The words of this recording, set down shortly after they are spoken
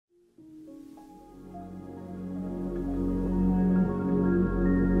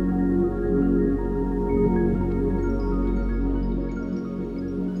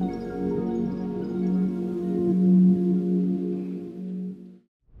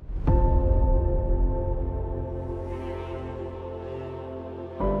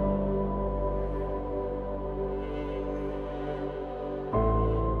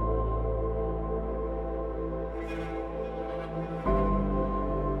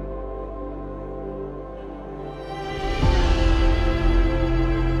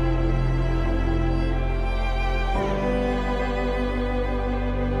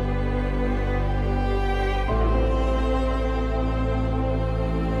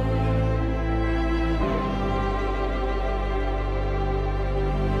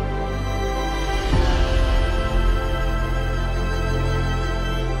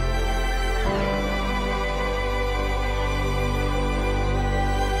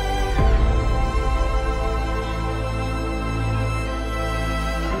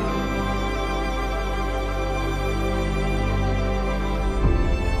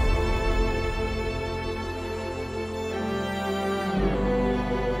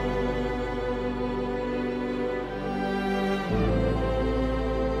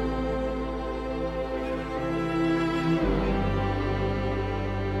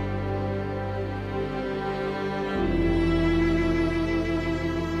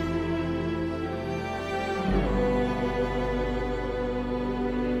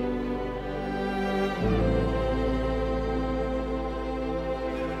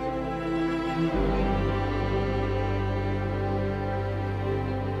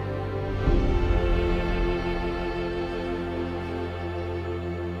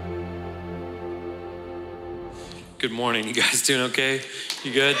Good morning. You guys doing okay?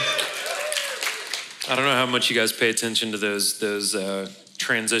 You good? I don't know how much you guys pay attention to those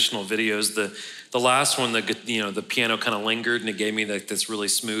transitional videos. The last one, the piano kind of lingered and it gave me this really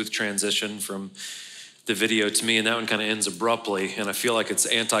smooth transition from the video to me, and that one kind of ends abruptly, and I feel like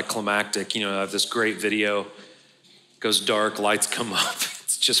it's anticlimactic. I have this great video, goes dark, lights come up,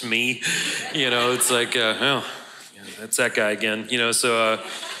 it's just me. It's like, that's that guy again.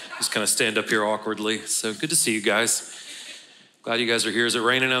 Just kind of stand up here awkwardly. So good to see you guys. Glad you guys are here. Is it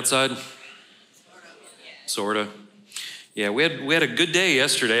raining outside? Sorta. Yeah, we had a good day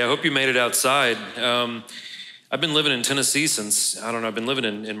yesterday. I hope you made it outside. I've been living in Tennessee I've been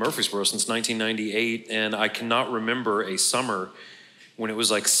living in Murfreesboro since 1998, and I cannot remember a summer when it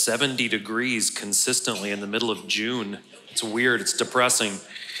was like 70 degrees consistently in the middle of June. It's weird, it's depressing.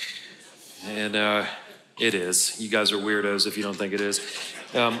 And it is. You guys are weirdos if you don't think it is.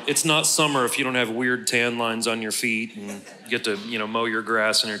 It's not summer if you don't have weird tan lines on your feet and get to, mow your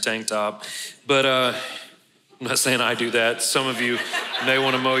grass in your tank top. But I'm not saying I do that. Some of you may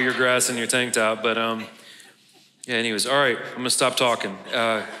want to mow your grass in your tank top. But anyways, all right, I'm going to stop talking.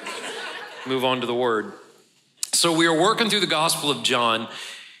 Move on to the word. So we are working through the Gospel of John.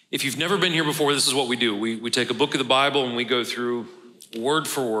 If you've never been here before, this is what we do. We take a book of the Bible and we go through word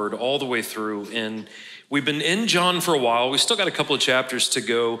for word all the way through. And we've been in John for a while. We still got a couple of chapters to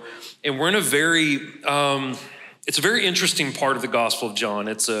go. And we're in it's a very interesting part of the Gospel of John.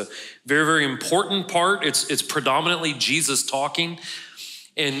 It's a very, very important part. It's predominantly Jesus talking.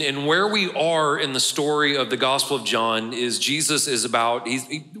 And where we are in the story of the Gospel of John is Jesus is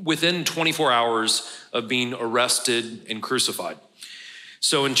he's within 24 hours of being arrested and crucified.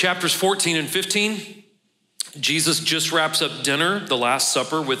 So in chapters 14 and 15, Jesus just wraps up dinner, the Last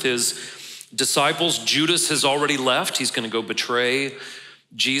Supper, with his disciples. Judas has already left. He's going to go betray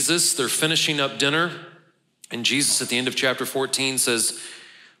Jesus. They're finishing up dinner. And Jesus at the end of chapter 14 says,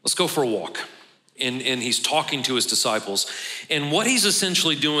 let's go for a walk. And he's talking to his disciples. And what he's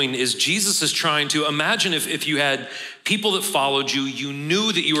essentially doing is Jesus is trying to imagine if you had people that followed you, you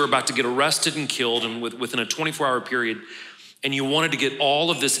knew that you were about to get arrested and killed and within a 24-hour period, and you wanted to get all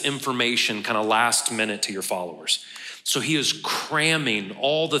of this information kind of last minute to your followers. So he is cramming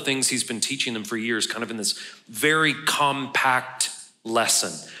all the things he's been teaching them for years kind of in this very compact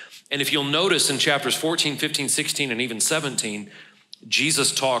lesson. And if you'll notice in chapters 14, 15, 16, and even 17,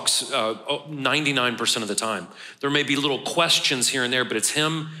 Jesus talks 99% of the time. There may be little questions here and there, but it's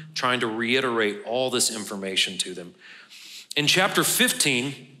him trying to reiterate all this information to them. In chapter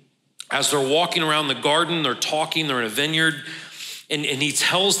 15, as they're walking around the garden, they're talking, they're in a vineyard, and he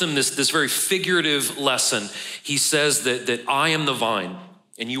tells them this very figurative lesson. He says that I am the vine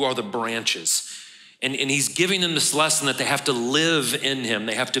and you are the branches. And he's giving them this lesson that they have to live in him.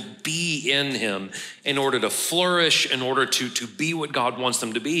 They have to be in him in order to flourish, in order to be what God wants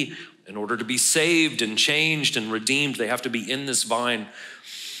them to be, in order to be saved and changed and redeemed. They have to be in this vine.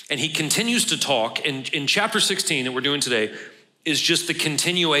 And he continues to talk. And in chapter 16 that we're doing today is just the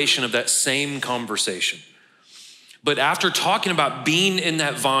continuation of that same conversation. But after talking about being in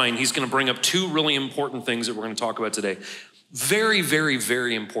that vine, he's going to bring up two really important things that we're going to talk about today. Very, very,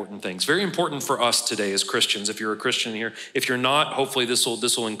 very important things. Very important for us today as Christians. If you're a Christian here, if you're not, hopefully this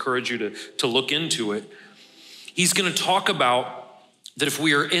will encourage you to look into it. He's going to talk about that if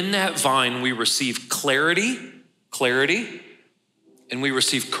we are in that vine, we receive clarity, and we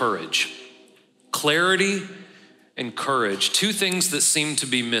receive courage. Clarity and courage. Two things that seem to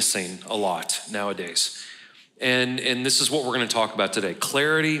be missing a lot nowadays. And this is what we're going to talk about today.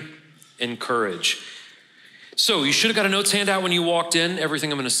 Clarity and courage. So you should have got a notes handout when you walked in.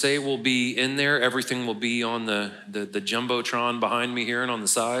 Everything I'm going to say will be in there. Everything will be on the Jumbotron behind me here and on the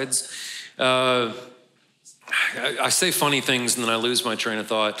sides. I say funny things and then I lose my train of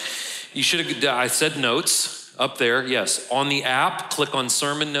thought. You should have, I said notes up there. Yes, on the app, click on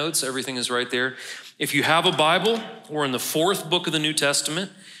sermon notes. Everything is right there. If you have a Bible, we're in the 4th book of the New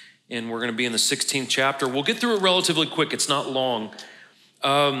Testament and we're going to be in the 16th chapter. We'll get through it relatively quick. It's not long.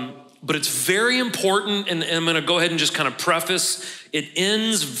 But it's very important, and I'm going to go ahead and just kind of preface. It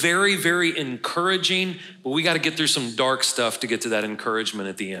ends very, very encouraging, but we got to get through some dark stuff to get to that encouragement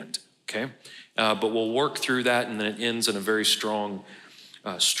at the end, okay? But we'll work through that, and then it ends in a very strong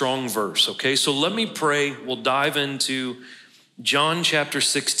verse, okay? So let me pray. We'll dive into John chapter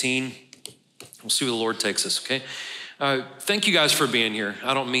 16. We'll see where the Lord takes us, okay? Thank you guys for being here.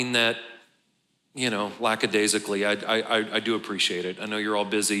 I don't mean that, lackadaisically. I do appreciate it. I know you're all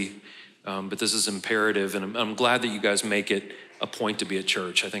busy, but this is imperative, and I'm glad that you guys make it a point to be at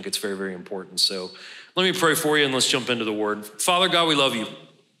church. I think it's very, very important. So let me pray for you, and let's jump into the word. Father God, we love you.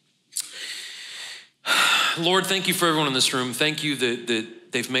 Lord, thank you for everyone in this room. Thank you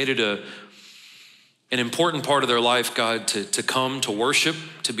that they've made it an important part of their life, God, to come, to worship,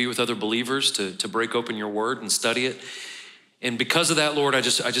 to be with other believers, to break open your word and study it. And because of that, Lord, I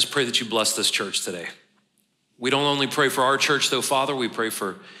just pray that you bless this church today. We don't only pray for our church, though, Father. We pray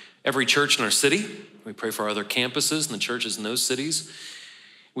for every church in our city. We pray for our other campuses and the churches in those cities.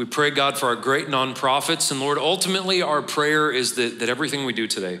 We pray, God, for our great nonprofits. And Lord, ultimately, our prayer is that everything we do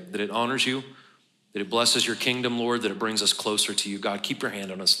today, that it honors you, that it blesses your kingdom, Lord, that it brings us closer to you. God, keep your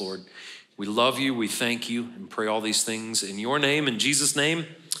hand on us, Lord. We love you, we thank you, and pray all these things in your name, in Jesus' name,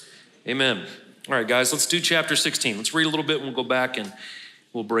 amen. All right, guys, let's do chapter 16. Let's read a little bit and we'll go back and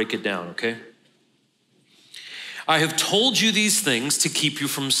we'll break it down, okay? I have told you these things to keep you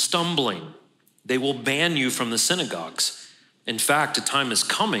from stumbling. They will ban you from the synagogues. In fact, a time is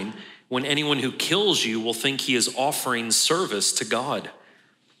coming when anyone who kills you will think he is offering service to God.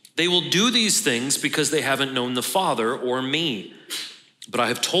 They will do these things because they haven't known the Father or me. But I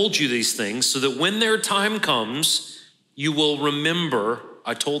have told you these things so that when their time comes, you will remember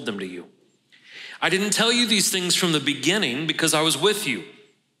I told them to you. I didn't tell you these things from the beginning because I was with you.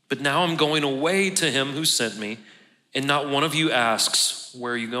 But now I'm going away to him who sent me, and not one of you asks,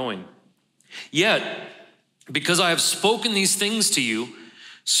 where are you going? Yet, because I have spoken these things to you,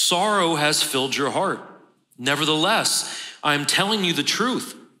 sorrow has filled your heart. Nevertheless, I am telling you the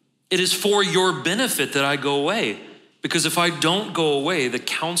truth. It is for your benefit that I go away, because if I don't go away, the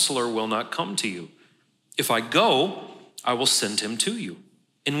counselor will not come to you. If I go, I will send him to you.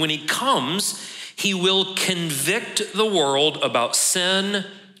 And when he comes, he will convict the world about sin,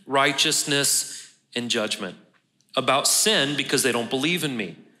 righteousness, and judgment. About sin, because they don't believe in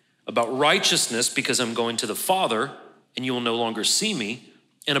me. About righteousness, because I'm going to the Father, and you will no longer see me.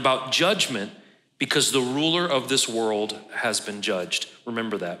 And about judgment, because the ruler of this world has been judged.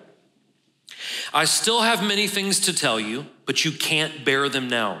 Remember that. I still have many things to tell you, but you can't bear them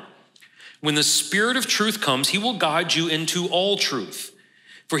now. When the Spirit of truth comes, he will guide you into all truth.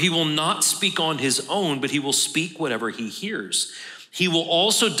 For he will not speak on his own, but he will speak whatever he hears. He will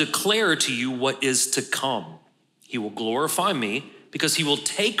also declare to you what is to come. He will glorify me because he will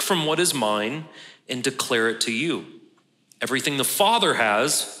take from what is mine and declare it to you. Everything the Father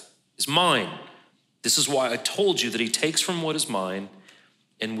has is mine. This is why I told you that he takes from what is mine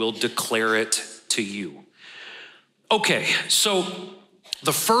and will declare it to you. Okay, so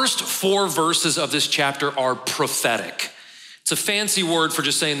the first 4 verses of this chapter are prophetic. It's a fancy word for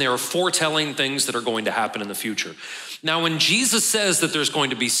just saying they are foretelling things that are going to happen in the future. Now, when Jesus says that there's going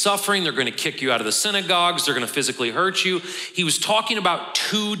to be suffering, they're going to kick you out of the synagogues, they're going to physically hurt you, he was talking about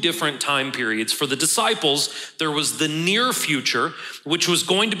 2 different time periods. For the disciples, there was the near future, which was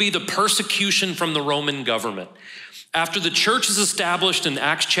going to be the persecution from the Roman government. After the church is established in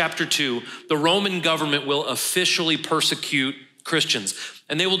Acts chapter 2, the Roman government will officially persecute Christians.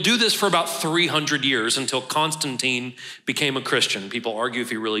 And they will do this for about 300 years until Constantine became a Christian. People argue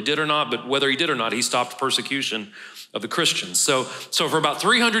if he really did or not, but whether he did or not, he stopped persecution of the Christians. So for about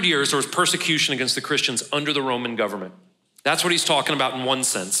 300 years, there was persecution against the Christians under the Roman government. That's what he's talking about in one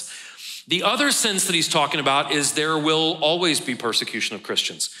sense. The other sense that he's talking about is there will always be persecution of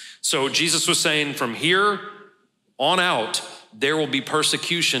Christians. So Jesus was saying from here on out, there will be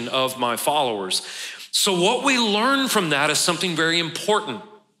persecution of my followers. So what we learn from that is something very important.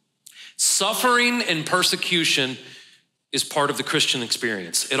 Suffering and persecution is part of the Christian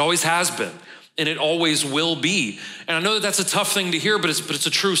experience. It always has been, and it always will be. And I know that that's a tough thing to hear, but it's a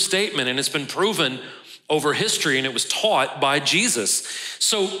true statement, and it's been proven over history, and it was taught by Jesus.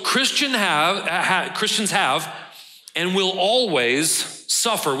 So Christians have and will always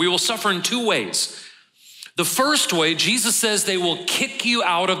suffer. We will suffer in 2 ways. The first way, Jesus says they will kick you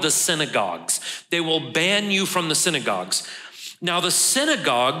out of the synagogues. They will ban you from the synagogues. Now, the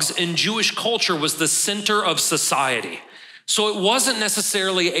synagogues in Jewish culture was the center of society. So it wasn't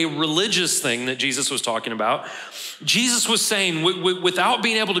necessarily a religious thing that Jesus was talking about. Jesus was saying without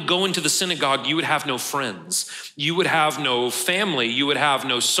being able to go into the synagogue, you would have no friends. You would have no family. You would have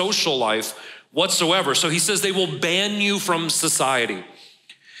no social life whatsoever. So he says they will ban you from society.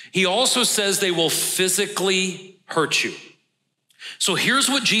 He also says they will physically hurt you. So here's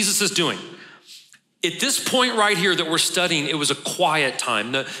what Jesus is doing. At this point right here that we're studying, it was a quiet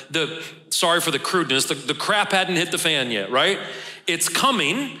time. Sorry for the crudeness, the crap hadn't hit the fan yet, right? It's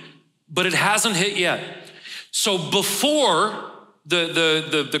coming, but it hasn't hit yet. So before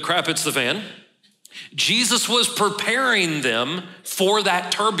the crap hits the fan, Jesus was preparing them for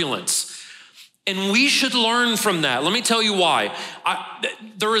that turbulence. And we should learn from that. Let me tell you why.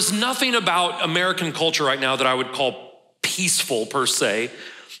 There is nothing about American culture right now that I would call peaceful per se.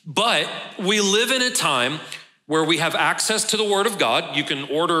 But we live in a time where we have access to the Word of God. You can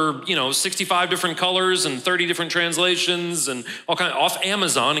order, 65 different colors and 30 different translations and all kind off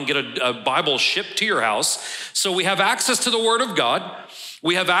Amazon and get a Bible shipped to your house. So we have access to the Word of God.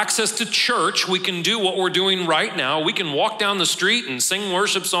 We have access to church. We can do what we're doing right now. We can walk down the street and sing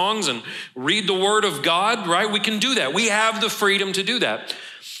worship songs and read the Word of God, right? We can do that. We have the freedom to do that.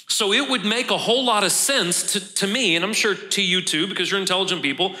 So it would make a whole lot of sense to me, and I'm sure to you too, because you're intelligent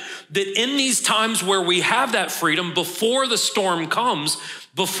people, that in these times where we have that freedom, before the storm comes,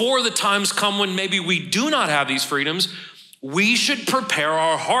 before the times come when maybe we do not have these freedoms, we should prepare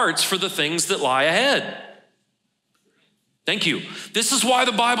our hearts for the things that lie ahead. Thank you. This is why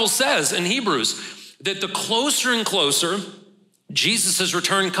the Bible says in Hebrews that the closer and closer Jesus'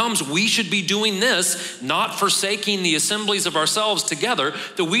 return comes, we should be doing this, not forsaking the assemblies of ourselves together,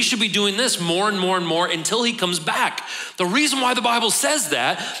 that we should be doing this more and more and more until he comes back. The reason why the Bible says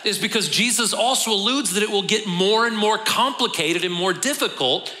that is because Jesus also alludes that it will get more and more complicated and more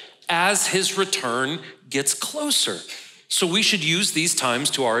difficult as his return gets closer. So we should use these times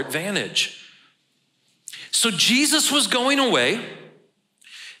to our advantage. So Jesus was going away,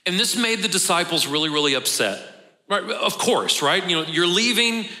 and this made the disciples really, really upset. Right, of course, right? You're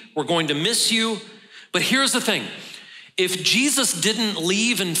leaving, we're going to miss you. But here's the thing. If Jesus didn't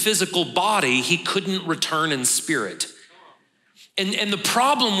leave in physical body, he couldn't return in spirit. And the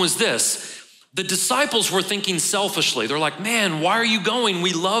problem was this. The disciples were thinking selfishly. They're like, man, why are you going?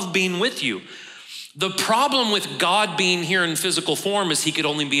 We love being with you. The problem with God being here in physical form is he could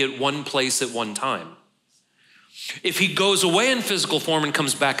only be at one place at one time. If he goes away in physical form and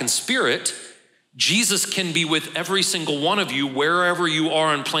comes back in spirit, Jesus can be with every single one of you wherever you are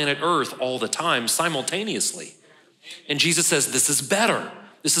on planet Earth all the time simultaneously. And Jesus says, this is better.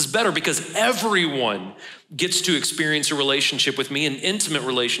 This is better because everyone gets to experience a relationship with me, an intimate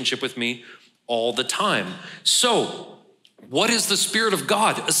relationship with me all the time. So what is the Spirit of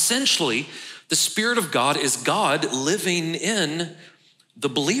God? Essentially, the Spirit of God is God living in the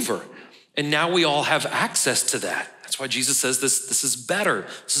believer. And now we all have access to that. That's why Jesus says this is better.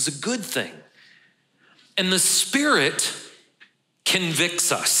 This is a good thing. And the Spirit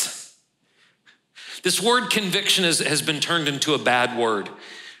convicts us. This word conviction has been turned into a bad word,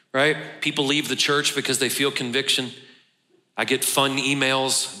 right? People leave the church because they feel conviction. I get fun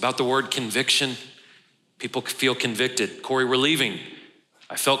emails about the word conviction. People feel convicted. Corey, we're leaving.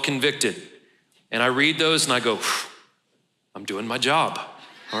 I felt convicted. And I read those and I go, I'm doing my job,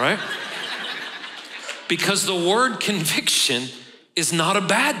 all right? Because the word conviction is not a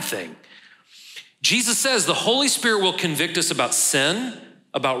bad thing. Jesus says the Holy Spirit will convict us about sin,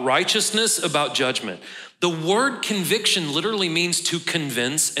 about righteousness, about judgment. The word conviction literally means to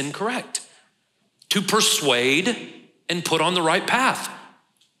convince and correct, to persuade and put on the right path.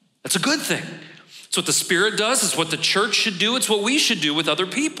 That's a good thing. It's what the Spirit does. It's what the church should do. It's what we should do with other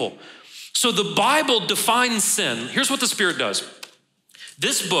people. So the Bible defines sin. Here's what the Spirit does.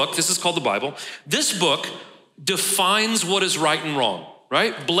 This book, this is called the Bible, this book defines what is right and wrong.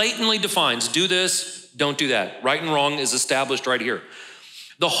 Right? Blatantly defines, do this, don't do that. Right and wrong is established right here.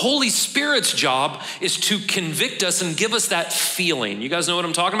 The Holy Spirit's job is to convict us and give us that feeling. You guys know what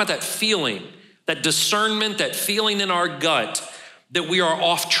I'm talking about? That feeling, that discernment, that feeling in our gut that we are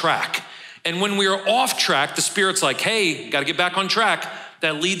off track. And when we are off track, the Spirit's like, hey, got to get back on track.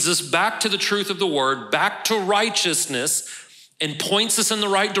 That leads us back to the truth of the word, back to righteousness, and points us in the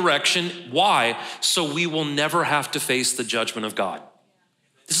right direction. Why? So we will never have to face the judgment of God.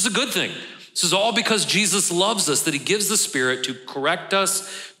 This is a good thing. This is all because Jesus loves us, that he gives the Spirit to correct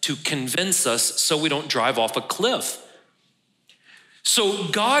us, to convince us so we don't drive off a cliff. So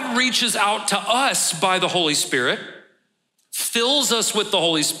God reaches out to us by the Holy Spirit, fills us with the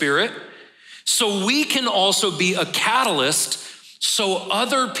Holy Spirit, so we can also be a catalyst so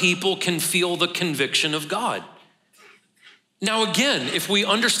other people can feel the conviction of God. Now again, if we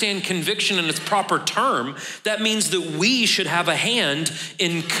understand conviction in its proper term, that means that we should have a hand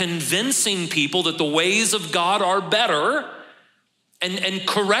in convincing people that the ways of God are better and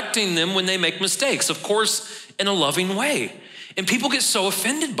correcting them when they make mistakes, of course, in a loving way. And people get so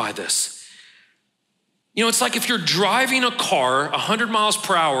offended by this. It's like if you're driving a car 100 miles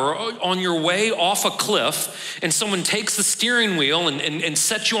per hour on your way off a cliff and someone takes the steering wheel and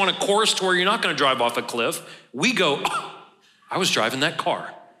sets you on a course to where you're not gonna drive off a cliff, we go, I was driving that car.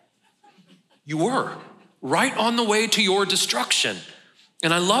 You were right on the way to your destruction.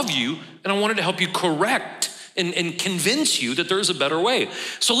 And I love you, and I wanted to help you correct and convince you that there's a better way.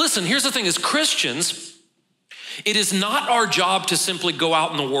 So listen, here's the thing, as Christians, it is not our job to simply go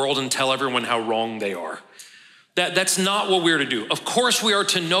out in the world and tell everyone how wrong they are. That's not what we're to do. Of course, we are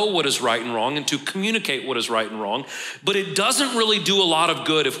to know what is right and wrong and to communicate what is right and wrong, but it doesn't really do a lot of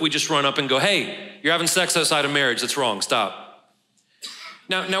good if we just run up and go, hey, you're having sex outside of marriage, that's wrong, stop.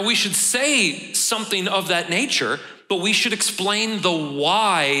 Now we should say something of that nature, but we should explain the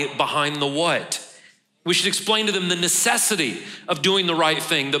why behind the what. We should explain to them the necessity of doing the right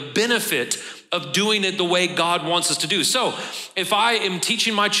thing, the benefit of doing it the way God wants us to do. So if I am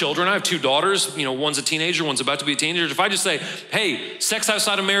teaching my children, I have 2 daughters, one's a teenager, one's about to be a teenager. If I just say, hey, sex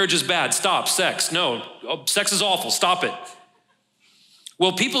outside of marriage is bad, stop, sex, no, sex is awful, stop it.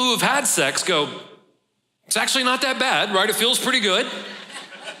 Well, people who have had sex go, it's actually not that bad, right? It feels pretty good.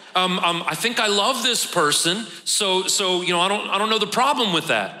 I think I love this person, so I don't know the problem with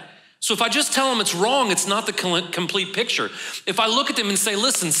that. So if I just tell them it's wrong, it's not the complete picture. If I look at them and say,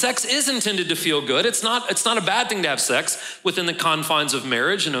 listen, sex is intended to feel good. It's not a bad thing to have sex within the confines of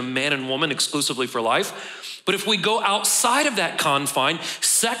marriage and a man and woman exclusively for life. But if we go outside of that confine,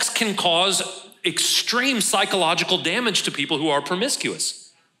 sex can cause extreme psychological damage to people who are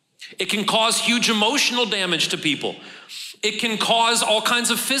promiscuous. It can cause huge emotional damage to people. It can cause all kinds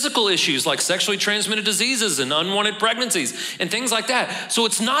of physical issues like sexually transmitted diseases and unwanted pregnancies and things like that. So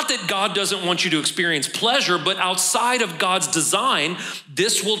it's not that God doesn't want you to experience pleasure, but outside of God's design,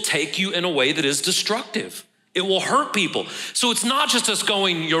 this will take you in a way that is destructive. It will hurt people. So it's not just us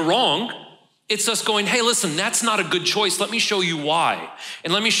going, you're wrong. It's us going, hey, listen, that's not a good choice. Let me show you why.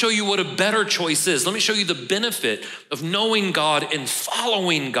 And let me show you what a better choice is. Let me show you the benefit of knowing God and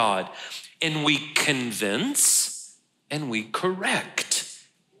following God. And we convince and we convict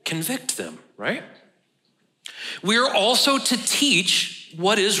them, right? We are also to teach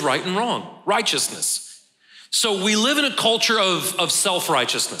what is right and wrong, righteousness. So we live in a culture of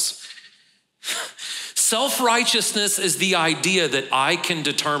self-righteousness. Self-righteousness is the idea that I can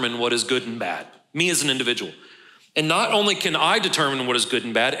determine what is good and bad, me as an individual. And not only can I determine what is good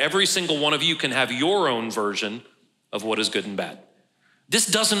and bad, every single one of you can have your own version of what is good and bad. This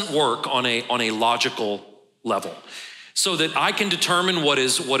doesn't work on a logical level. So that I can determine what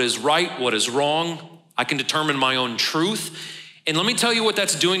is right, what is wrong. I can determine my own truth. And let me tell you what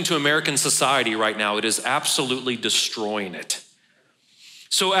that's doing to American society right now. It is absolutely destroying it.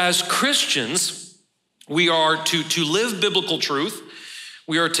 So as Christians, we are to live biblical truth.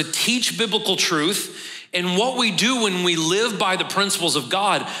 We are to teach biblical truth. And what we do when we live by the principles of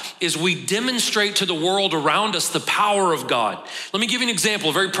God is we demonstrate to the world around us the power of God. Let me give you an example,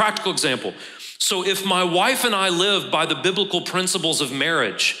 a very practical example. So if my wife and I live by the biblical principles of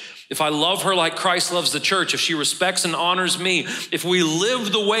marriage, if I love her like Christ loves the church, if she respects and honors me, if we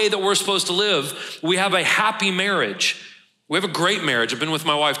live the way that we're supposed to live, we have a happy marriage. We have a great marriage. I've been with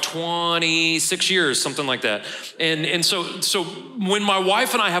my wife 26 years, something like that. And so when my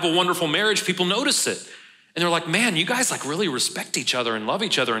wife and I have a wonderful marriage, people notice it. And they're like, man, you guys like really respect each other and love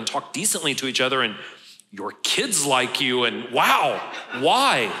each other and talk decently to each other and your kids like you and wow,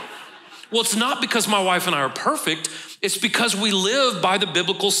 why? Well, it's not because my wife and I are perfect. It's because we live by the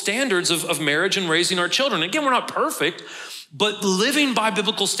biblical standards of marriage and raising our children. Again, we're not perfect, but living by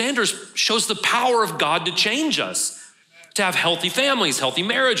biblical standards shows the power of God to change us, to have healthy families, healthy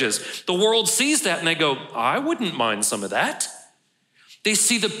marriages. The world sees that and they go, I wouldn't mind some of that. They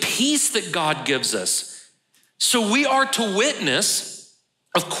see the peace that God gives us. So we are to witness,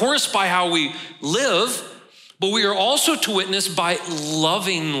 of course, by how we live, but we are also to witness by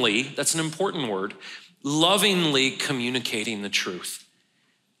lovingly, that's an important word, lovingly communicating the truth.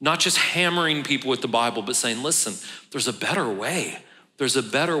 Not just hammering people with the Bible, but saying, listen, there's a better way. There's a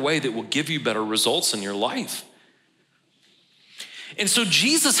better way that will give you better results in your life. And so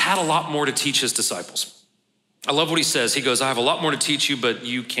Jesus had a lot more to teach his disciples. I love what he says. He goes, I have a lot more to teach you, but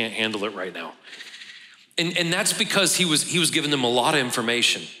you can't handle it right now. And that's because he was giving them a lot of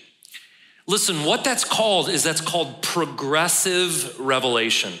information. Listen, what that's called progressive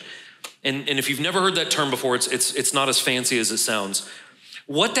revelation. And if you've never heard that term before, it's not as fancy as it sounds.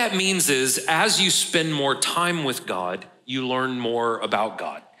 What that means is as you spend more time with God, you learn more about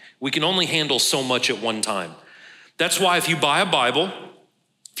God. We can only handle so much at one time. That's why if you buy a Bible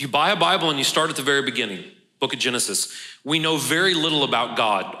and you start at the very beginning, book of Genesis, we know very little about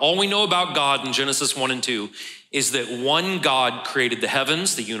God. All we know about God in Genesis 1 and 2 is that one God created the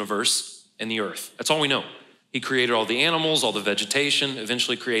heavens, the universe, and the earth. That's all we know. He created all the animals, all the vegetation,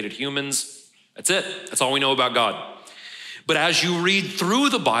 eventually created humans. That's it. That's all we know about God. But as you read through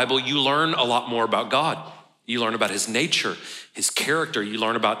the Bible, you learn a lot more about God. You learn about his nature, his character. You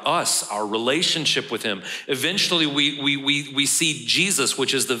learn about us, our relationship with him. Eventually, we see Jesus,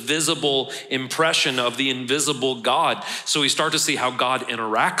 which is the visible impression of the invisible God. So we start to see how God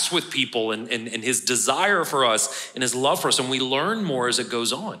interacts with people and his desire for us and his love for us. And we learn more as it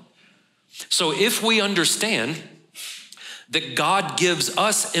goes on. So if we understand that God gives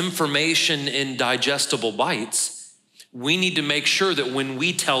us information in digestible bites, we need to make sure that when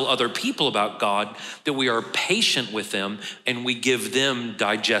we tell other people about God, that we are patient with them and we give them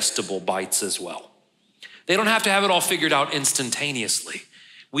digestible bites as well. They don't have to have it all figured out instantaneously.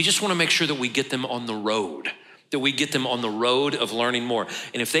 We just want to make sure that we get them on the road, that we get them on the road of learning more.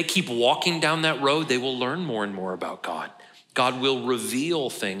 And if they keep walking down that road, they will learn more and more about God. God will reveal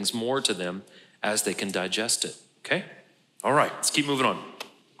things more to them as they can digest it, okay? All right, let's keep moving on.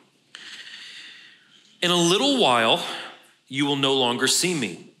 In a little while, you will no longer see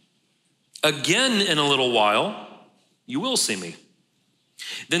me. Again, in a little while, you will see me.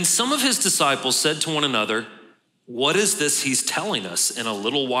 Then some of his disciples said to one another, what is this he's telling us? In a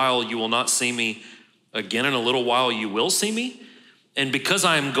little while, you will not see me. Again, in a little while, you will see me. And because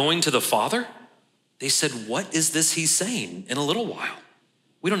I am going to the Father, they said, what is this he's saying? In a little while.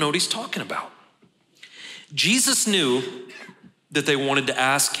 We don't know what he's talking about. Jesus knew that they wanted to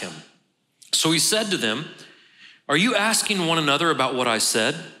ask him. So he said to them, are you asking one another about what I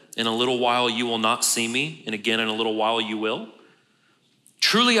said? In a little while you will not see me, and again in a little while you will.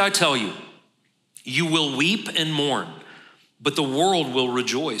 Truly I tell you, you will weep and mourn, but the world will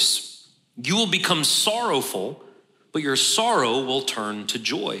rejoice. You will become sorrowful, but your sorrow will turn to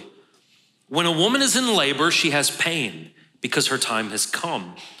joy. When a woman is in labor, she has pain because her time has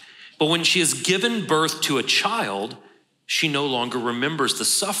come. But when she has given birth to a child, she no longer remembers the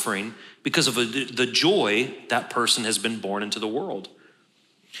suffering because of the joy that person has been born into the world.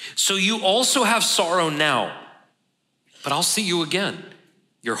 So you also have sorrow now, but I'll see you again.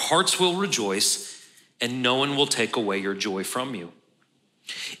 Your hearts will rejoice, and no one will take away your joy from you.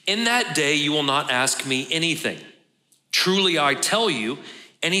 In that day, you will not ask me anything. Truly, I tell you,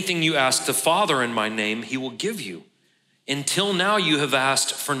 anything you ask the Father in my name, he will give you. Until now, you have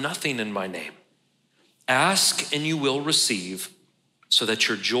asked for nothing in my name. Ask and you will receive, so that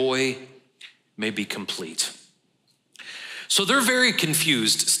your joy may be complete. So they're very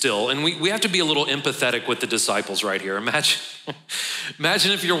confused still, and we have to be a little empathetic with the disciples right here.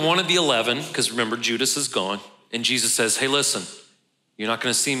 Imagine if you're one of the 11, because remember, Judas is gone, and Jesus says, hey, listen, you're not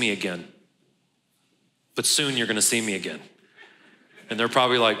gonna see me again, but soon you're gonna see me again. And they're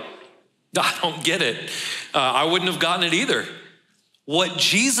probably like, I don't get it. I wouldn't have gotten it either. What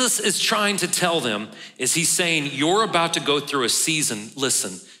Jesus is trying to tell them is he's saying, you're about to go through a season.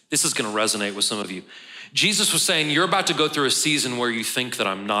 Listen, this is gonna resonate with some of you. Jesus was saying, you're about to go through a season where you think that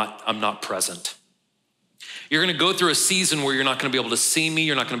I'm not present. You're gonna go through a season where you're not gonna be able to see me,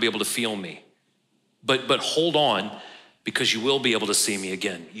 you're not gonna be able to feel me. But hold on, because you will be able to see me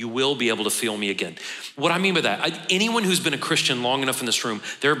again. You will be able to feel me again. What I mean by that, anyone who's been a Christian long enough in this room,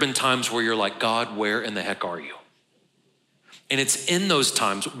 there have been times where you're like, God, where in the heck are you? And it's in those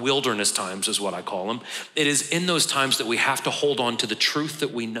times, wilderness times is what I call them. It is in those times that we have to hold on to the truth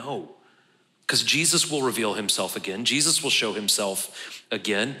that we know, because Jesus will reveal himself again. Jesus will show himself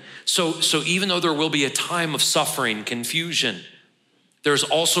again. So even though there will be a time of suffering, confusion, there's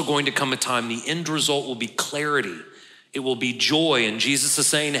also going to come a time, the end result will be clarity. It will be joy. And Jesus is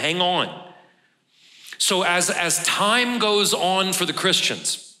saying, hang on. So as time goes on for the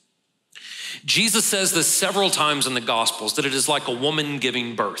Christians, Jesus says this several times in the Gospels, that it is like a woman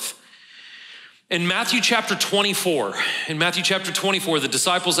giving birth. In Matthew chapter 24, the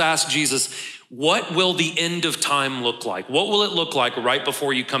disciples asked Jesus, what will the end of time look like? What will it look like right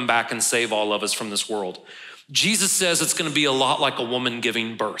before you come back and save all of us from this world? Jesus says it's gonna be a lot like a woman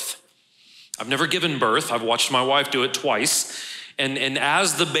giving birth. I've never given birth. I've watched my wife do it twice. And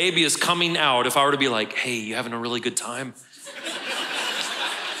as the baby is coming out, if I were to be like, hey, you having a really good time?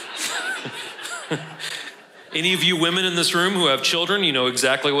 Any of you women in this room who have children, you know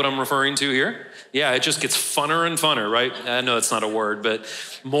exactly what I'm referring to here. Yeah, it just gets funner and funner, right? I know it's not a word, but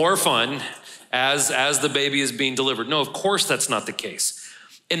more fun as the baby is being delivered. No, of course that's not the case.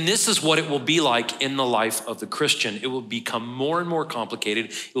 And this is what it will be like in the life of the Christian. It will become more and more complicated.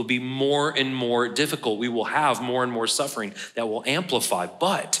 It will be more and more difficult. We will have more and more suffering that will amplify.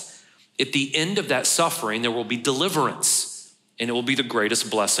 But at the end of that suffering, there will be deliverance, and it will be the greatest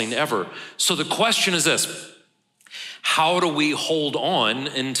blessing ever. So the question is this: how do we hold on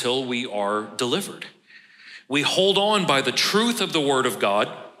until we are delivered? We hold on by the truth of the Word of God.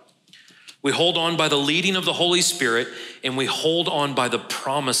 We hold on by the leading of the Holy Spirit, and we hold on by the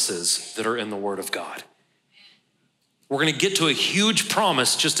promises that are in the Word of God. We're going to get to a huge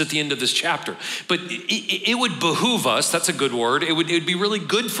promise just at the end of this chapter. But it would behoove us, that's a good word, it would be really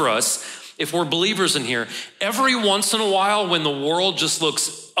good for us if we're believers in here. Every once in a while when the world just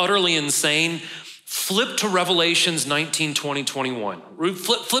looks utterly insane, flip to Revelations 19, 20, 21.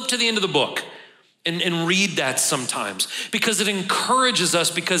 Flip to the end of the book and read that sometimes, because it encourages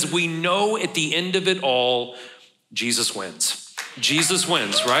us, because we know at the end of it all, Jesus wins. Jesus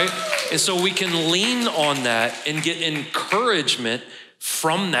wins, right? And so we can lean on that and get encouragement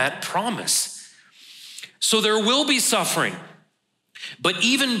from that promise. So there will be suffering. But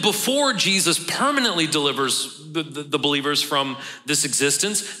even before Jesus permanently delivers the believers from this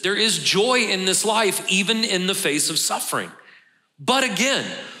existence, there is joy in this life, even in the face of suffering. But again,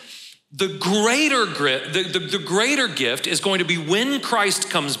 the greater gift is going to be when Christ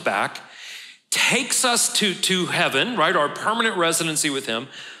comes back, takes us to heaven, right? Our permanent residency with him.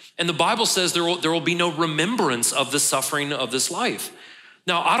 And the Bible says there will be no remembrance of the suffering of this life.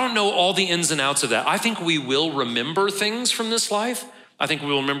 Now, I don't know all the ins and outs of that. I think we will remember things from this life. I think we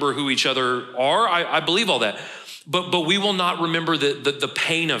will remember who each other are. I believe all that. But we will not remember the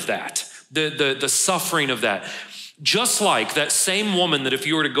pain of that, the suffering of that. Just like that same woman that if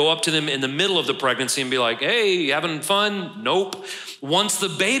you were to go up to them in the middle of the pregnancy and be like, hey, having fun? Nope. Once the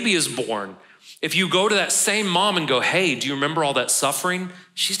baby is born, if you go to that same mom and go, hey, do you remember all that suffering?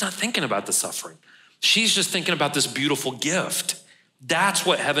 She's not thinking about the suffering. She's just thinking about this beautiful gift. That's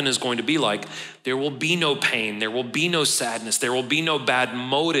what heaven is going to be like. There will be no pain. There will be no sadness. There will be no bad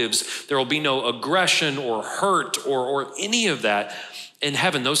motives. There will be no aggression or hurt or any of that in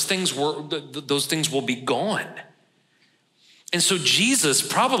heaven. Those things will be gone. And so Jesus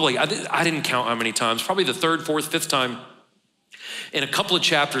probably, I didn't count how many times, probably the third, fourth, fifth time in a couple of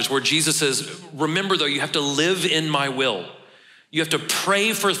chapters where Jesus says, remember though, you have to live in my will. You have to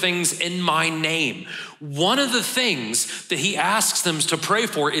pray for things in my name. One of the things that he asks them to pray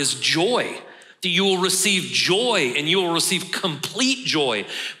for is joy, that you will receive joy and you will receive complete joy.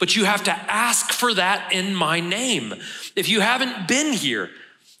 But you have to ask for that in my name. If you haven't been here,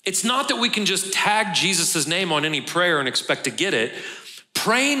 it's not that we can just tag Jesus' name on any prayer and expect to get it.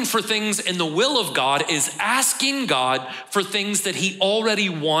 Praying for things in the will of God is asking God for things that he already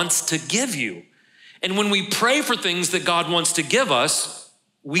wants to give you. And when we pray for things that God wants to give us,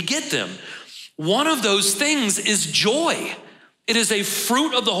 we get them. One of those things is joy. It is a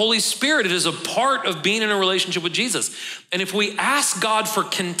fruit of the Holy Spirit. It is a part of being in a relationship with Jesus. And if we ask God for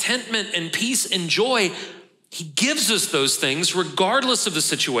contentment and peace and joy, he gives us those things regardless of the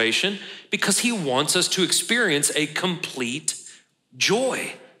situation, because he wants us to experience a complete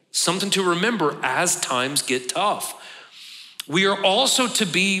joy, something to remember as times get tough. We are also to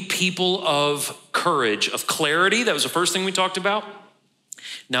be people of courage, of clarity. That was the first thing we talked about.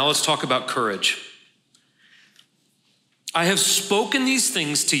 Now let's talk about courage. I have spoken these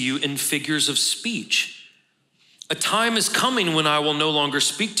things to you in figures of speech. A time is coming when I will no longer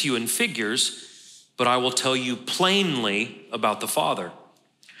speak to you in figures, but I will tell you plainly about the Father.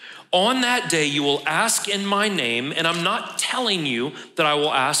 On that day, you will ask in my name, and I'm not telling you that I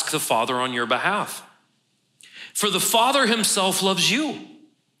will ask the Father on your behalf. For the Father himself loves you,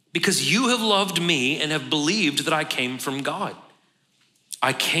 because you have loved me and have believed that I came from God.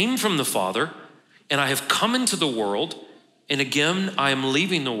 I came from the Father, and I have come into the world, and again, I am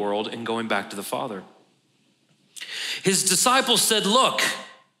leaving the world and going back to the Father. His disciples said, look,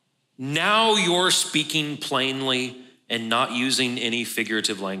 now you're speaking plainly and not using any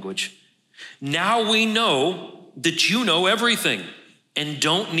figurative language. Now we know that you know everything and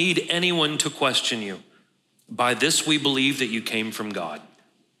don't need anyone to question you. By this we believe that you came from God.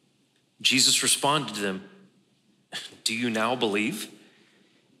 Jesus responded to them, do you now believe?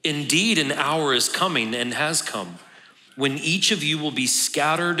 Indeed, an hour is coming and has come when each of you will be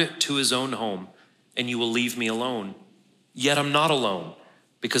scattered to his own home and you will leave me alone. Yet I'm not alone,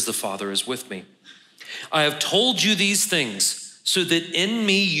 because the Father is with me. I have told you these things so that in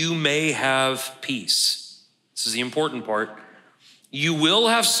me you may have peace. This is the important part. You will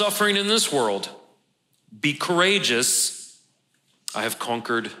have suffering in this world. Be courageous. I have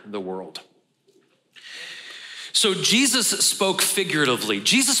conquered the world. So Jesus spoke figuratively.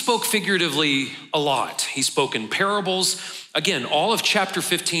 Jesus spoke figuratively a lot. He spoke in parables. Again, all of chapter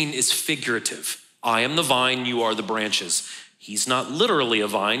 15 is figurative. I am the vine, you are the branches. He's not literally a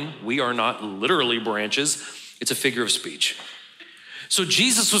vine. We are not literally branches. It's a figure of speech. So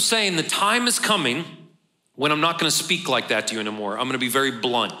Jesus was saying the time is coming when I'm not going to speak like that to you anymore. I'm going to be very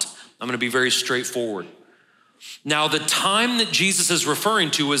blunt. I'm going to be very straightforward. Now, the time that Jesus is referring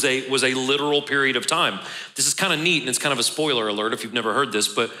to was a literal period of time. This is kind of neat, and it's kind of a spoiler alert if you've never heard this,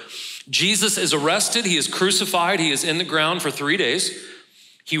 but Jesus is arrested, he is crucified, he is in the ground for 3 days.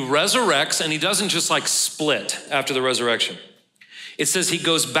 He resurrects, and he doesn't just like split after the resurrection. It says he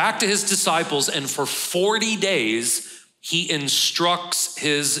goes back to his disciples, and for 40 days, he instructs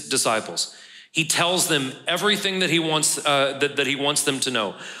his disciples. He tells them everything that he wants that he wants them to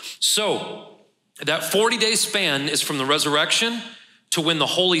know. So that 40-day span is from the resurrection to when the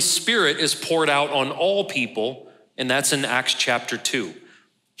Holy Spirit is poured out on all people, and that's in Acts chapter 2.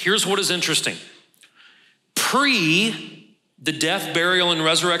 Here's what is interesting. Pre the death, burial, and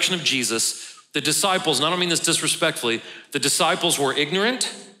resurrection of Jesus, the disciples, and I don't mean this disrespectfully, the disciples were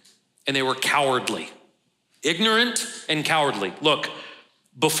ignorant and they were cowardly. Ignorant and cowardly. Look,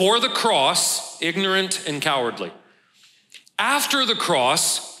 before the cross, ignorant and cowardly. After the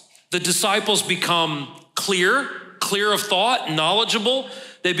cross, the disciples become clear of thought, knowledgeable.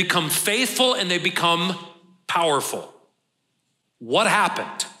 They become faithful and they become powerful. What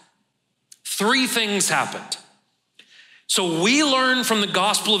happened? 3 things happened. So we learn from the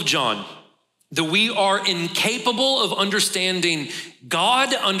Gospel of John that we are incapable of understanding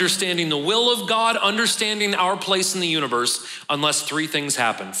God, understanding the will of God, understanding our place in the universe unless 3 things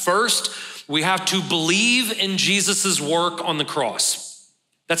happen. First, we have to believe in Jesus's work on the cross.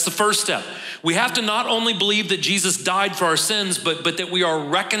 That's the first step. We have to not only believe that Jesus died for our sins, but that we are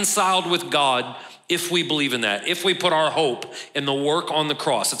reconciled with God if we believe in that, if we put our hope in the work on the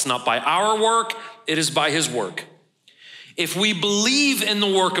cross. It's not by our work, it is by his work. If we believe in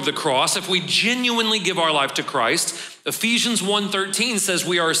the work of the cross, if we genuinely give our life to Christ, Ephesians 1:13 says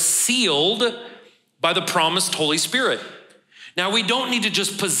we are sealed by the promised Holy Spirit. Now, we don't need to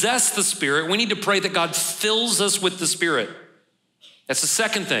just possess the Spirit. We need to pray that God fills us with the Spirit. That's the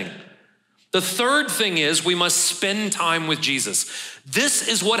second thing. The third thing is we must spend time with Jesus. This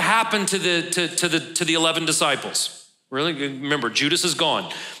is what happened to the 11 disciples. Really, remember, Judas is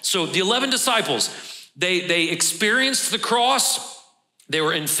gone. So the 11 disciples, they experienced the cross. They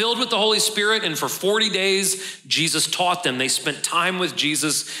were infilled with the Holy Spirit, and for 40 days, Jesus taught them. They spent time with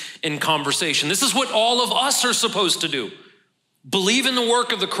Jesus in conversation. This is what all of us are supposed to do. Believe in the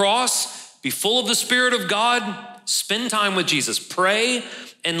work of the cross, be full of the Spirit of God, spend time with Jesus, pray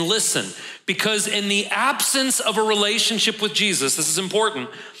and listen. Because in the absence of a relationship with Jesus, this is important,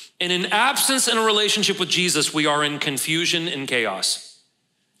 in an absence in a relationship with Jesus, we are in confusion and chaos.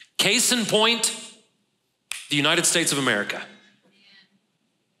 Case in point, the United States of America.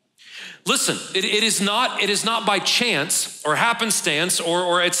 Listen, it is not by chance or happenstance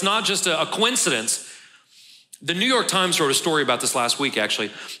or it's not just a coincidence. The New York Times wrote a story about this last week,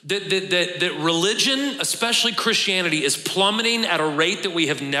 actually, that religion, especially Christianity, is plummeting at a rate that we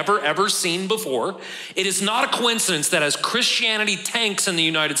have never, ever seen before. It is not a coincidence that as Christianity tanks in the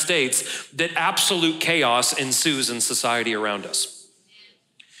United States, that absolute chaos ensues in society around us.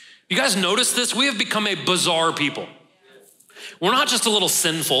 You guys notice this? We have become a bizarre people. We're not just a little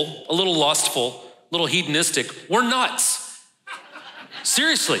sinful, a little lustful, a little hedonistic. We're nuts.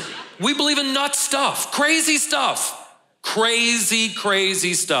 Seriously. We believe in nut stuff, crazy stuff,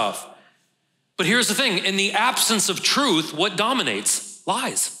 crazy stuff. But here's the thing, in the absence of truth, what dominates?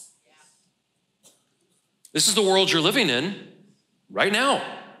 Lies. This is the world you're living in right now.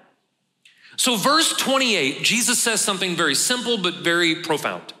 So verse 28, Jesus says something very simple but very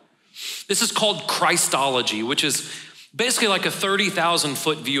profound. This is called Christology, which is basically like a 30,000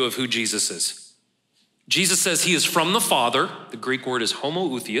 foot view of who Jesus is. Jesus says he is from the Father. The Greek word is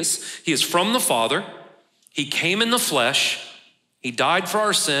homooutheos. He is from the Father. He came in the flesh. He died for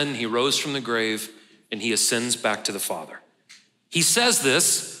our sin. He rose from the grave, and he ascends back to the Father. He says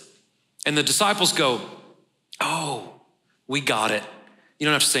this, and the disciples go, oh, we got it. You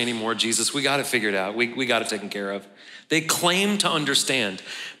don't have to say anymore, Jesus. We got it figured out. We got it taken care of. They claim to understand,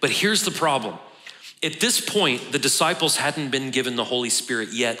 but here's the problem. At this point, the disciples hadn't been given the Holy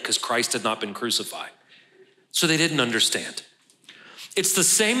Spirit yet because Christ had not been crucified. So they didn't understand. It's the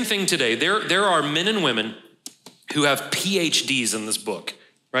same thing today. There are men and women who have PhDs in this book,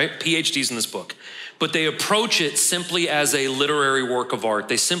 right? PhDs in this book. But they approach it simply as a literary work of art.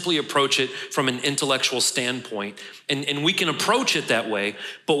 They simply approach it from an intellectual standpoint. And we can approach it that way,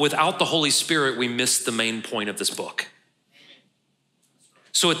 but without the Holy Spirit, we miss the main point of this book.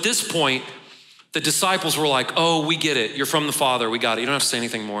 So at this point, the disciples were like, oh, we get it. You're from the Father. We got it. You don't have to say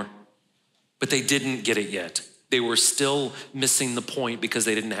anything more. But they didn't get it yet. They were still missing the point because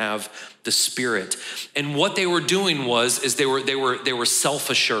they didn't have the Spirit. And what they were doing is they were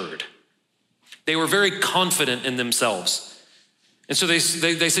self-assured. They were very confident in themselves. And so they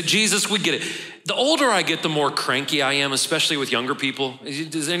said, Jesus, we get it. The older I get, the more cranky I am, especially with younger people.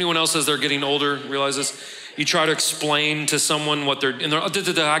 Does anyone else, as they're getting older, realize this? You try to explain to someone what they're, and they're,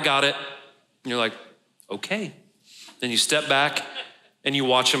 I got it. And you're like, okay. Then you step back and you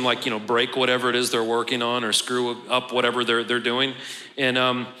watch them break whatever it is they're working on or screw up whatever they're doing.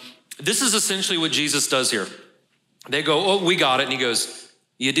 And this is essentially what Jesus does here. They go, oh, we got it. And he goes,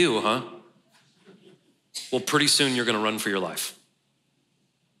 you do, huh? Well, pretty soon you're gonna run for your life.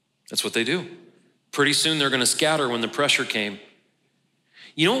 That's what they do. Pretty soon they're gonna scatter when the pressure came.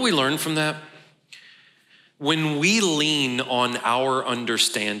 You know what we learned from that? When we lean on our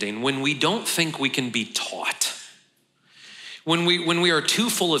understanding, when we don't think we can be taught, when we are too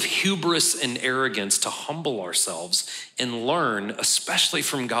full of hubris and arrogance to humble ourselves and learn, especially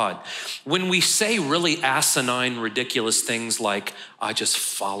from God, when we say really asinine, ridiculous things like, I just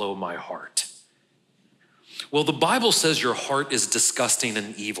follow my heart. Well, the Bible says your heart is disgusting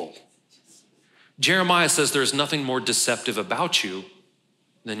and evil. Jeremiah says there's nothing more deceptive about you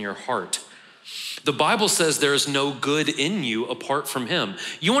than your heart. The Bible says there's no good in you apart from him.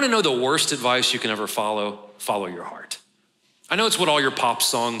 You wanna know the worst advice you can ever follow? Follow your heart. I know it's what all your pop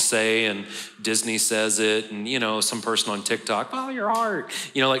songs say and Disney says it and some person on TikTok, follow your heart.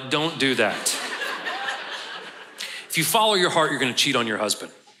 Don't do that. If you follow your heart, you're gonna cheat on your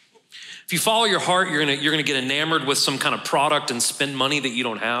husband. If you follow your heart, you're gonna get enamored with some kind of product and spend money that you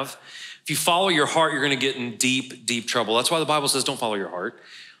don't have. If you follow your heart, you're gonna get in deep, deep trouble. That's why the Bible says don't follow your heart.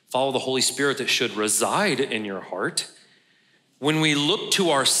 Follow the Holy Spirit that should reside in your heart. When we look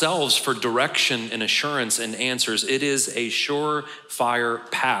to ourselves for direction and assurance and answers, it is a surefire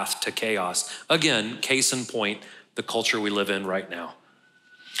path to chaos. Again, case in point, the culture we live in right now.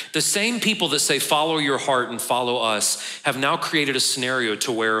 The same people that say, follow your heart and follow us, have now created a scenario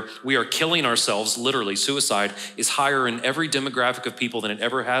to where we are killing ourselves, literally. Suicide is higher in every demographic of people than it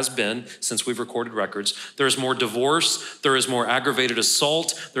ever has been since we've recorded records. There is more divorce, there is more aggravated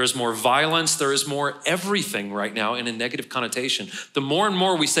assault, there is more violence, there is more everything right now in a negative connotation. The more and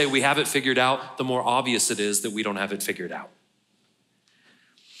more we say we have it figured out, the more obvious it is that we don't have it figured out.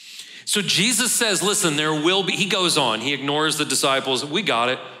 So Jesus says, listen, there will be, he goes on, he ignores the disciples, we got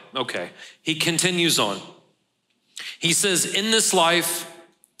it, okay. He continues on. He says, in this life,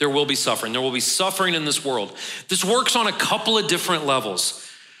 there will be suffering. There will be suffering in this world. This works on a couple of different levels.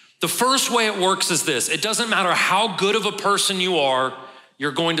 The first way it works is this: it doesn't matter how good of a person you are,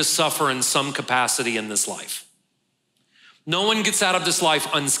 you're going to suffer in some capacity in this life. No one gets out of this life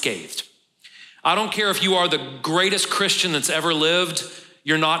unscathed. I don't care if you are the greatest Christian that's ever lived,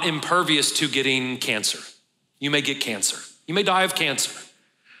 you're not impervious to getting cancer. You may get cancer. You may die of cancer.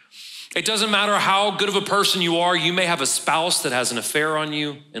 It doesn't matter how good of a person you are, you may have a spouse that has an affair on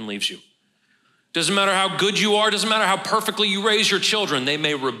you and leaves you. Doesn't matter how good you are, doesn't matter how perfectly you raise your children, they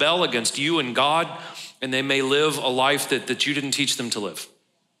may rebel against you and God, and they may live a life that you didn't teach them to live.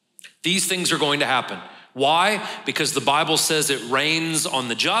 These things are going to happen. Why? Because the Bible says it rains on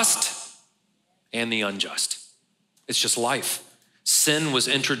the just and the unjust. It's just life. Sin was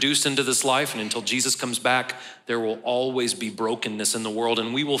introduced into this life, and until Jesus comes back, there will always be brokenness in the world,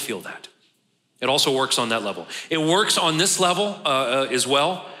 and we will feel that. It also works on that level. It works on this level as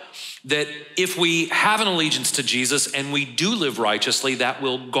well, that if we have an allegiance to Jesus and we do live righteously, that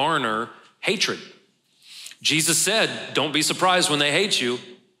will garner hatred. Jesus said, don't be surprised when they hate you.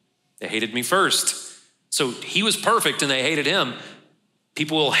 They hated me first. So he was perfect and they hated him.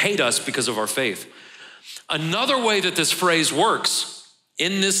 People will hate us because of our faith. Another way that this phrase works,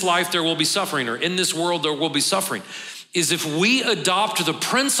 in this life there will be suffering, or in this world there will be suffering, is if we adopt the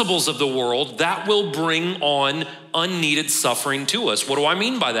principles of the world, that will bring on unneeded suffering to us. What do I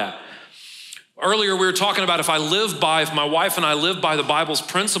mean by that? Earlier we were talking about if my wife and I live by the Bible's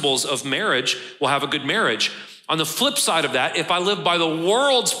principles of marriage, we'll have a good marriage. On the flip side of that, if I live by the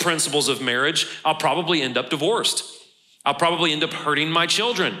world's principles of marriage, I'll probably end up divorced. I'll probably end up hurting my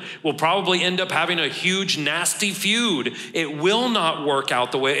children. We'll probably end up having a huge, nasty feud. It will not work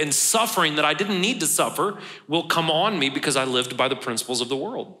out the way, and suffering that I didn't need to suffer will come on me because I lived by the principles of the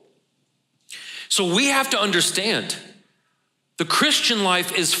world. So we have to understand the Christian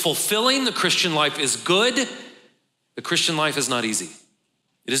life is fulfilling. The Christian life is good. The Christian life is not easy.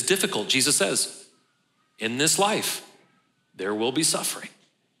 It is difficult. Jesus says, in this life, there will be suffering.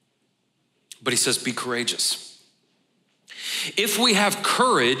 But he says, be courageous. If we have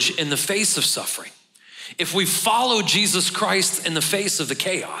courage in the face of suffering, if we follow Jesus Christ in the face of the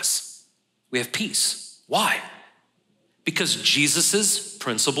chaos, we have peace. Why? Because Jesus's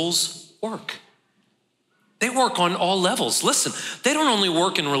principles work. They work on all levels. Listen, they don't only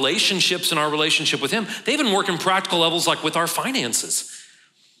work in relationships and our relationship with him, they even work in practical levels like with our finances.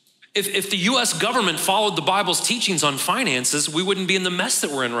 If the US government followed the Bible's teachings on finances, we wouldn't be in the mess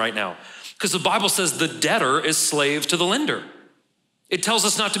that we're in right now. Because the Bible says the debtor is slave to the lender. It tells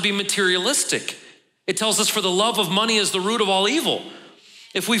us not to be materialistic. It tells us for the love of money is the root of all evil.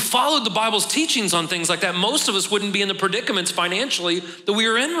 If we followed the Bible's teachings on things like that, most of us wouldn't be in the predicaments financially that we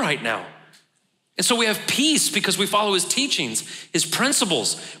are in right now. And so we have peace because we follow his teachings, his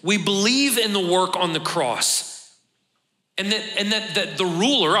principles. We believe in the work on the cross. And that the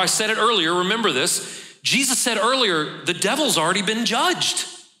ruler, I said it earlier, remember this, Jesus said earlier, the devil's already been judged.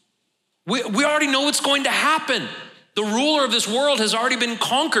 We already know what's going to happen. The ruler of this world has already been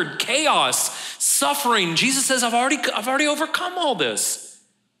conquered. Chaos, suffering. Jesus says, I've already overcome all this.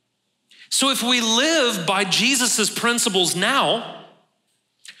 So if we live by Jesus's principles now,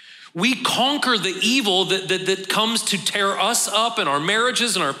 we conquer the evil that comes to tear us up in our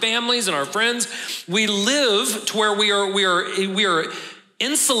marriages and our families and our friends. We live to where we are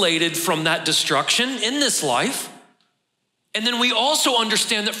insulated from that destruction in this life. And then we also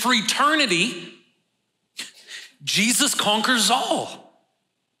understand that for eternity, Jesus conquers all.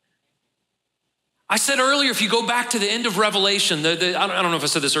 I said earlier, if you go back to the end of Revelation, I don't know if I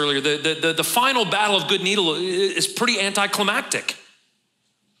said this earlier, the final battle of good and evil is pretty anticlimactic.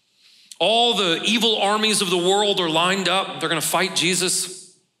 All the evil armies of the world are lined up. They're gonna fight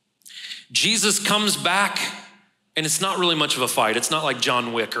Jesus. Jesus comes back, and it's not really much of a fight. It's not like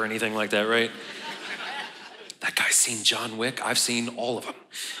John Wick or anything like that, right? That guy's seen John Wick. I've seen all of them.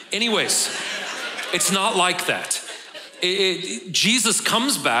 Anyways, it's not like that. Jesus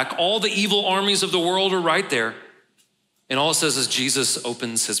comes back. All the evil armies of the world are right there. And all it says is Jesus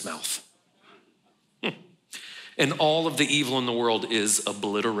opens his mouth. And all of the evil in the world is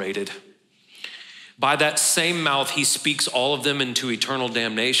obliterated. By that same mouth, he speaks all of them into eternal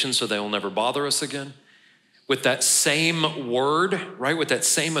damnation so they will never bother us again. With that same word, right? With that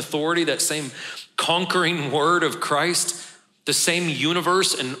same authority, that same conquering word of Christ, the same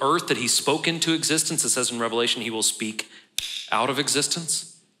universe and earth that he spoke into existence, it says in Revelation, he will speak out of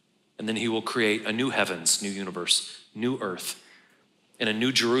existence. And then he will create a new heavens, new universe, new earth. And a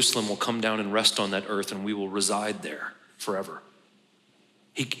new Jerusalem will come down and rest on that earth, and we will reside there forever.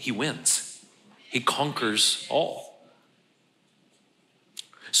 He wins. He conquers all.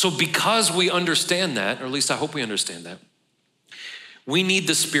 So because we understand that, or at least I hope we understand that, we need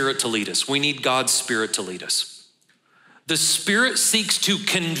the Spirit to lead us. We need God's Spirit to lead us. The Spirit seeks to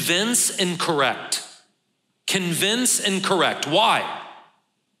convince and correct. Convince and correct. Why?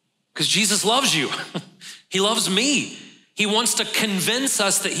 Because Jesus loves you. He loves me. He wants to convince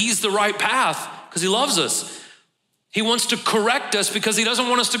us that he's the right path because he loves us. He wants to correct us because he doesn't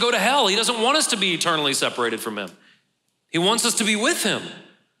want us to go to hell. He doesn't want us to be eternally separated from him. He wants us to be with him.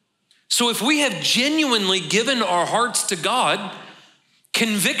 So if we have genuinely given our hearts to God,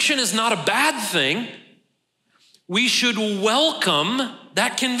 conviction is not a bad thing. We should welcome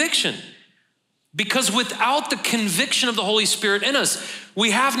that conviction. Because without the conviction of the Holy Spirit in us,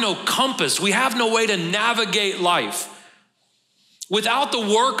 we have no compass. We have no way to navigate life. Without the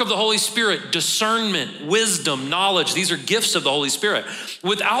work of the Holy Spirit, discernment, wisdom, knowledge, these are gifts of the Holy Spirit.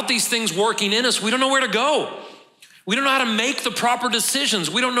 Without these things working in us, we don't know where to go. We don't know how to make the proper decisions.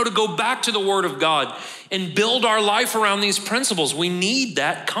 We don't know to go back to the Word of God and build our life around these principles. We need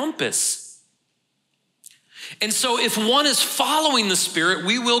that compass. And so if one is following the Spirit,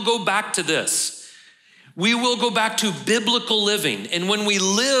 we will go back to this. We will go back to biblical living. And when we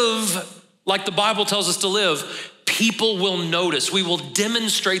live like the Bible tells us to live, people will notice. We will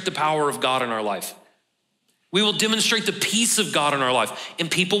demonstrate the power of God in our life. We will demonstrate the peace of God in our life, and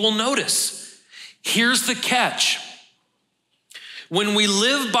people will notice. Here's the catch. When we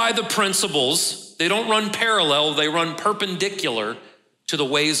live by the principles, they don't run parallel, they run perpendicular to the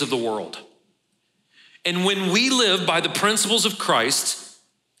ways of the world. And when we live by the principles of Christ,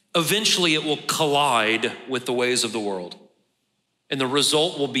 eventually it will collide with the ways of the world. And the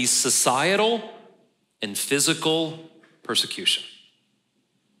result will be societal and physical persecution.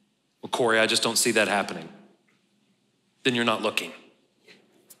 Well, Corey, I just don't see that happening. Then you're not looking.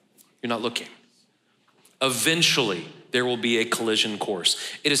 You're not looking. Eventually, there will be a collision course.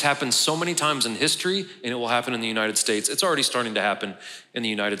 It has happened so many times in history, and it will happen in the United States. It's already starting to happen in the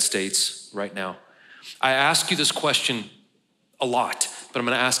United States right now. I ask you this question a lot, but I'm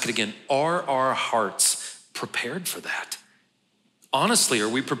gonna ask it again. Are our hearts prepared for that? Honestly, are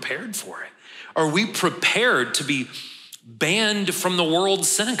we prepared for it? Are we prepared to be banned from the world's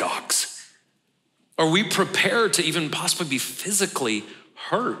synagogues? Are we prepared to even possibly be physically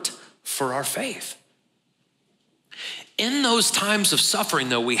hurt for our faith? In those times of suffering,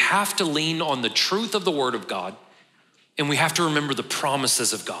 though, we have to lean on the truth of the Word of God, and we have to remember the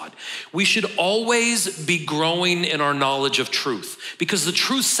promises of God. We should always be growing in our knowledge of truth because the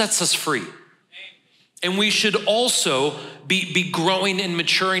truth sets us free. And we should also be growing and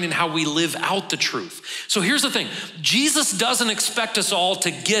maturing in how we live out the truth. So here's the thing. Jesus doesn't expect us all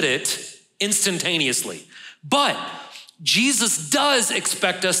to get it instantaneously, but Jesus does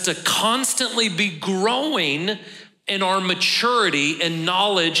expect us to constantly be growing in our maturity and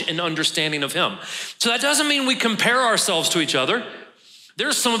knowledge and understanding of him. So that doesn't mean we compare ourselves to each other.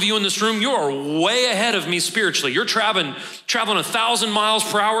 There's some of you in this room, you are way ahead of me spiritually. You're traveling 1,000 miles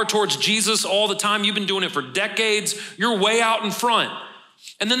per hour towards Jesus all the time. You've been doing it for decades. You're way out in front.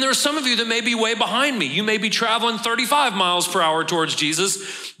 And then there are some of you that may be way behind me. You may be traveling 35 miles per hour towards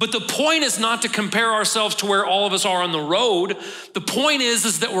Jesus. But the point is not to compare ourselves to where all of us are on the road. The point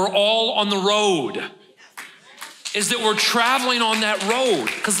is that we're all on the road. Is that we're traveling on that road.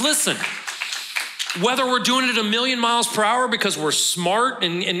 Because listen, whether we're doing it at 1,000,000 miles per hour because we're smart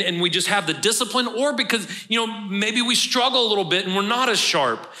and we just have the discipline, or because, maybe we struggle a little bit and we're not as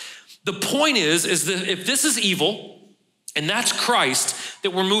sharp. The point is that if this is evil and that's Christ,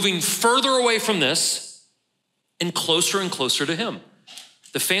 that we're moving further away from this and closer to him.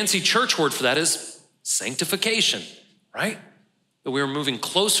 The fancy church word for that is sanctification, right? That we are moving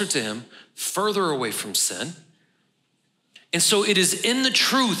closer to him, further away from sin. And so it is in the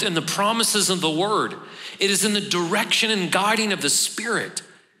truth and the promises of the word. It is in the direction and guiding of the Spirit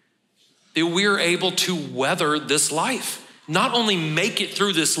that we are able to weather this life. Not only make it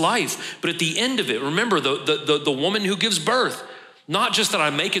through this life, but at the end of it, remember the woman who gives birth, not just that I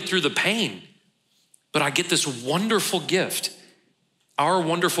make it through the pain, but I get this wonderful gift. Our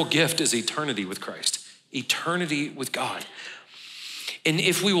wonderful gift is eternity with Christ, eternity with God. And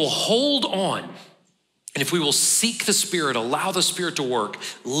if we will hold on, and if we will seek the Spirit, allow the Spirit to work,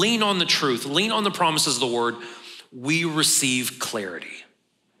 lean on the truth, lean on the promises of the word, we receive clarity.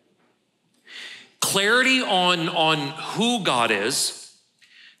 Clarity on who God is,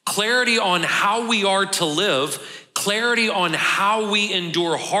 clarity on how we are to live, clarity on how we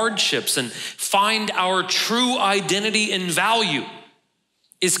endure hardships and find our true identity and value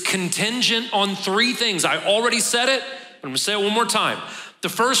is contingent on three things. I already said it, but I'm gonna say it one more time. The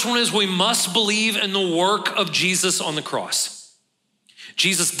first one is we must believe in the work of Jesus on the cross.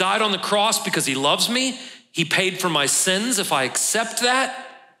 Jesus died on the cross because he loves me. He paid for my sins. If I accept that,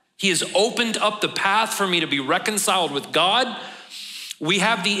 he has opened up the path for me to be reconciled with God. We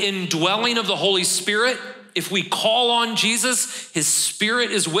have the indwelling of the Holy Spirit. If we call on Jesus, his Spirit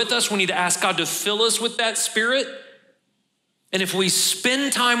is with us. We need to ask God to fill us with that Spirit. And if we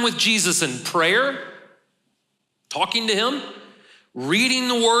spend time with Jesus in prayer, talking to him, reading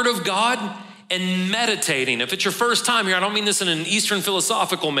the word of God, and meditating. If it's your first time here, I don't mean this in an Eastern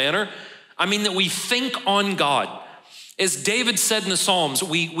philosophical manner. I mean that we think on God. As David said in the Psalms,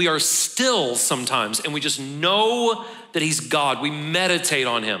 we are still sometimes and we just know that he's God. We meditate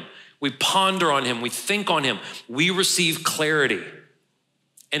on him. We ponder on him. We think on him. We receive clarity.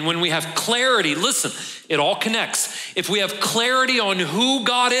 And when we have clarity, listen, it all connects. If we have clarity on who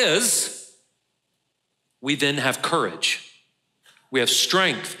God is, we then have courage. We have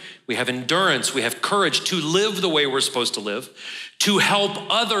strength, we have endurance, we have courage to live the way we're supposed to live, to help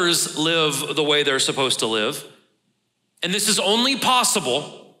others live the way they're supposed to live. And this is only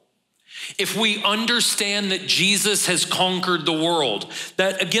possible if we understand that Jesus has conquered the world.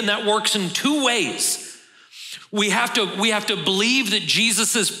 That works in two ways. We have to believe that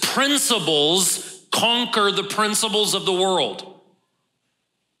Jesus's principles conquer the principles of the world.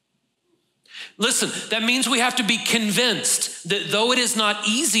 Listen, that means we have to be convinced that though it is not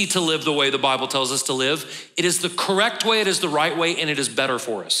easy to live the way the Bible tells us to live, it is the correct way, it is the right way, and it is better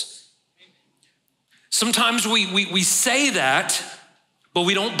for us. Sometimes we say that, but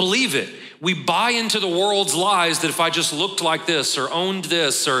we don't believe it. We buy into the world's lies that if I just looked like this or owned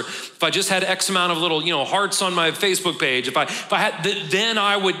this, or if I just had X amount of little, hearts on my Facebook page, if I had,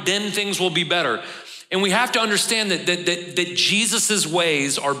 then things will be better. And we have to understand that Jesus's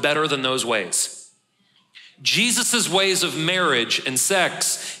ways are better than those ways. Jesus's ways of marriage and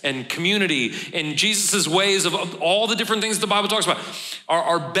sex and community and Jesus's ways of all the different things the Bible talks about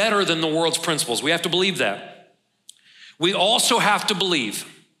are better than the world's principles. We have to believe that. We also have to believe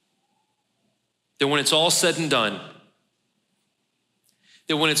that when it's all said and done,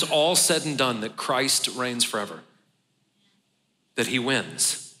 that Christ reigns forever, that he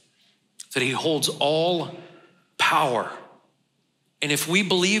wins, that he holds all power. And if we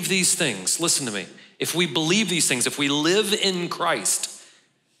believe these things, listen to me, if we believe these things, if we live in Christ,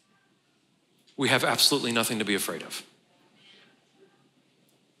 we have absolutely nothing to be afraid of.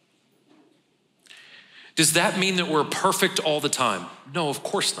 Does that mean that we're perfect all the time? No, of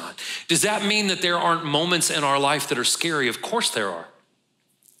course not. Does that mean that there aren't moments in our life that are scary? Of course there are.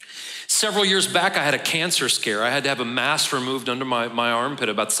 Several years back, I had a cancer scare. I had to have a mass removed under my armpit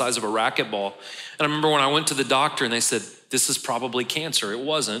about the size of a racquetball. And I remember when I went to the doctor and they said, this is probably cancer. It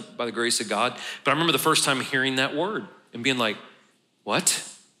wasn't, by the grace of God. But I remember the first time hearing that word and being like, what?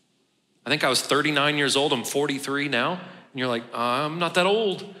 I think I was 39 years old. I'm 43 now. And you're like, I'm not that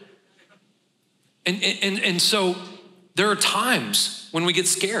old. And so there are times when we get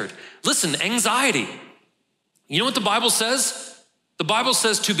scared. Listen, anxiety. You know what the Bible says? The Bible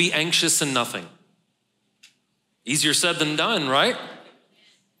says to be anxious in nothing. Easier said than done, right?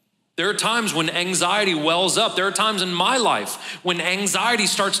 There are times when anxiety wells up. There are times in my life when anxiety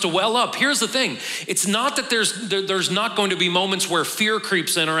starts to well up. Here's the thing. It's not that there's not going to be moments where fear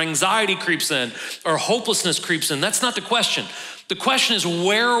creeps in or anxiety creeps in or hopelessness creeps in. That's not the question. The question is,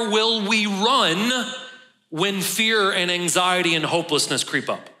 where will we run when fear and anxiety and hopelessness creep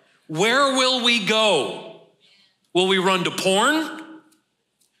up? Where will we go? Will we run to porn?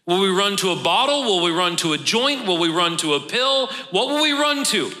 Will we run to a bottle? Will we run to a joint? Will we run to a pill? What will we run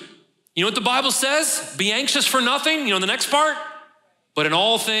to? You know what the Bible says? Be anxious for nothing. You know the next part? But in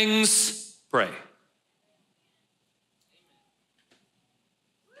all things, pray.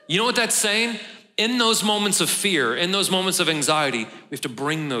 You know what that's saying? In those moments of fear, in those moments of anxiety, we have to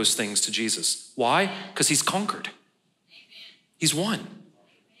bring those things to Jesus. Why? Because he's conquered. He's won.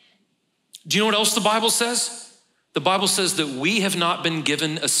 Do you know what else the Bible says? The Bible says that we have not been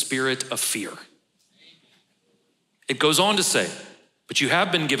given a spirit of fear. It goes on to say, but you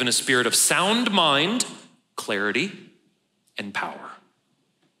have been given a spirit of sound mind, clarity, and power,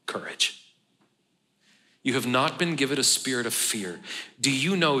 courage. You have not been given a spirit of fear. Do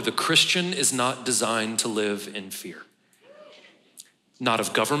you know the Christian is not designed to live in fear? Not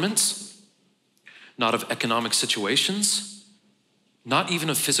of governments, not of economic situations, not even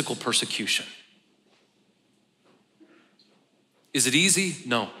of physical persecution. Is it easy?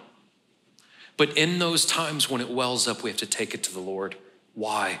 No. But in those times when it wells up, we have to take it to the Lord.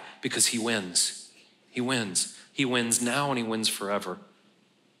 Why? Because he wins. He wins. He wins now and he wins forever.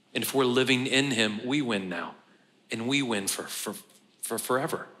 And if we're living in him, we win now. And we win for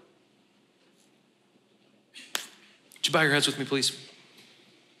forever. Would you bow your heads with me, please?